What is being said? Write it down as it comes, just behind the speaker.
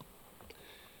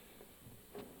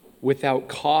Without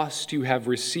cost you have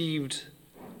received,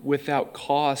 without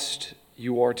cost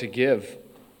you are to give.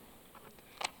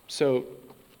 So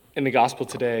in the gospel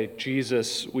today,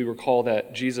 we recall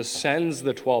that Jesus sends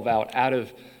the 12 out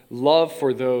of love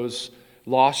for those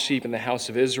lost sheep in the house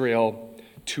of Israel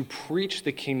to preach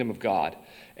the kingdom of God.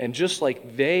 And just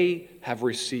like they have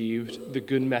received the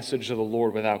good message of the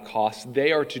Lord without cost,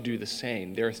 they are to do the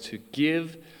same. They are to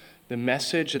give the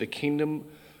message of the kingdom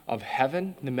of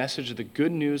heaven, the message of the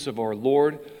good news of our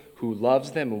Lord, who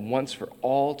loves them and wants for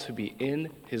all to be in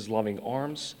his loving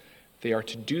arms. They are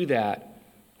to do that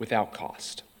without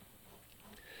cost.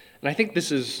 And I think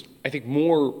this is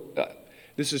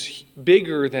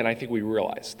bigger than I think we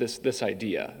realize, this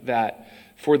idea that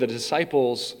for the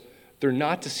disciples, they're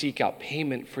not to seek out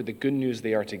payment for the good news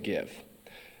they are to give.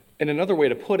 And another way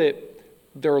to put it,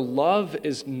 their love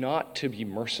is not to be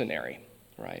mercenary,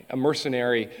 right? A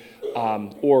mercenary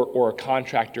or a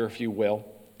contractor, if you will.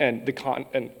 And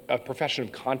a profession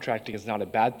of contracting is not a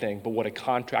bad thing, but what a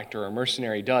contractor or a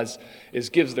mercenary does is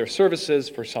gives their services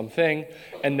for something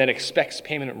and then expects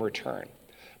payment in return.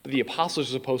 But the apostles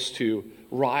are supposed to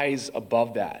rise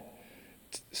above that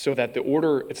so that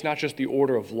it's not just the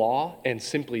order of law and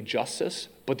simply justice,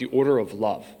 but the order of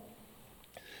love.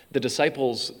 The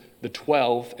disciples, the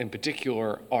 12 in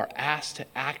particular, are asked to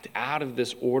act out of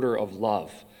this order of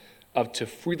love, to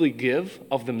freely give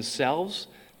of themselves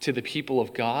to the people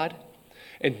of God,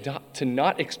 and to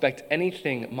not expect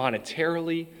anything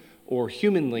monetarily or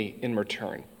humanly in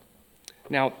return.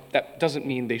 Now, that doesn't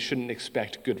mean they shouldn't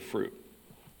expect good fruit.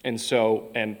 And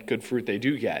good fruit they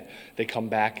do get. They come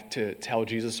back to tell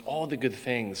Jesus all the good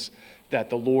things that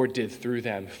the Lord did through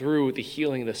them, through the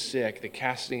healing of the sick, the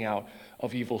casting out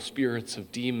of evil spirits,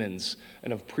 of demons,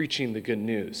 and of preaching the good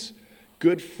news.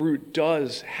 Good fruit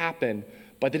does happen,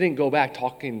 but they didn't go back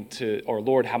talking to our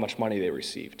Lord how much money they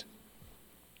received.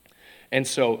 And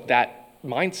so that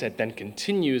mindset then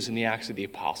continues in the Acts of the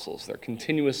Apostles. They're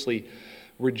continuously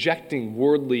rejecting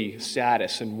worldly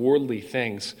status and worldly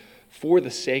things for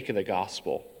the sake of the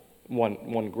gospel.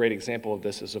 One great example of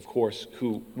this is, of course,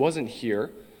 who wasn't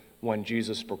here when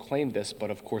Jesus proclaimed this, but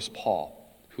of course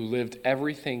Paul, who lived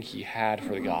everything he had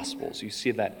for the gospels. You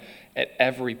see that at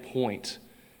every point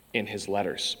in his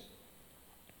letters.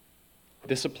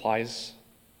 This applies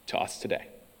to us today.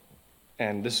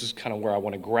 And this is kind of where I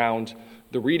want to ground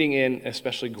the reading in,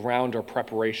 especially ground our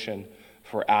preparation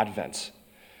for Advent.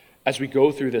 As we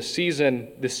go through this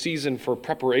season for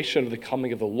preparation of the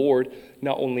coming of the Lord,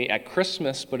 not only at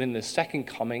Christmas, but in the second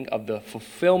coming of the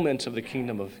fulfillment of the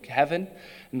kingdom of heaven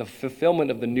and the fulfillment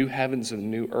of the new heavens and the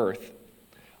new earth,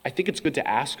 I think it's good to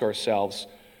ask ourselves,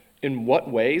 in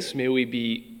what ways may we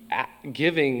be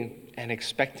giving and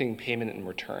expecting payment in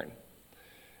return?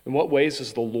 In what ways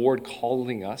is the Lord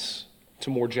calling us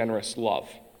to more generous love?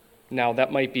 Now,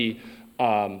 that might be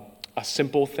a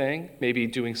simple thing, maybe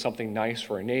doing something nice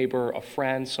for a neighbor, a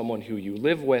friend, someone who you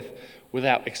live with,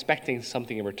 without expecting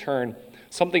something in return.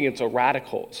 Sometimes it's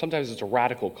a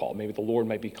radical call. Maybe the Lord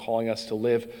might be calling us to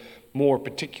live more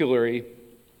particularly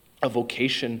a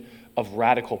vocation of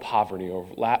radical poverty or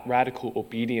radical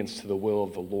obedience to the will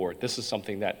of the Lord. This is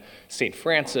something that St.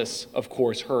 Francis, of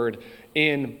course, heard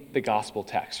in the gospel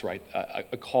text, right?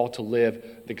 A call to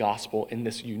live the gospel in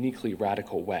this uniquely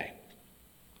radical way.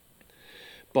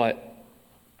 But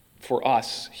for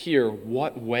us here,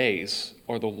 what ways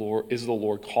is the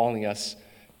Lord calling us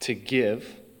to give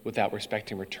without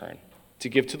respecting return? To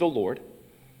give to the Lord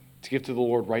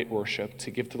right worship,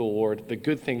 to give to the Lord the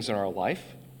good things in our life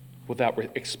without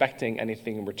expecting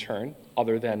anything in return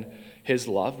other than his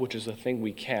love, which is a thing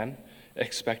we can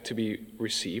expect to be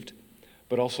received,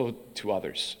 but also to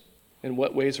others. In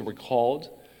what ways are we called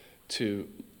to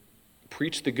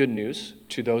preach the good news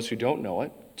to those who don't know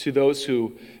it, to those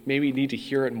who maybe need to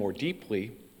hear it more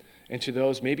deeply, and to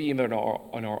those maybe even in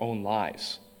our own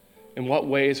lives? In what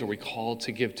ways are we called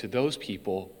to give to those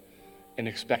people and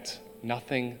expect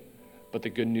nothing but the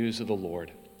good news of the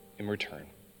Lord in return?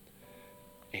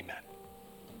 Amen.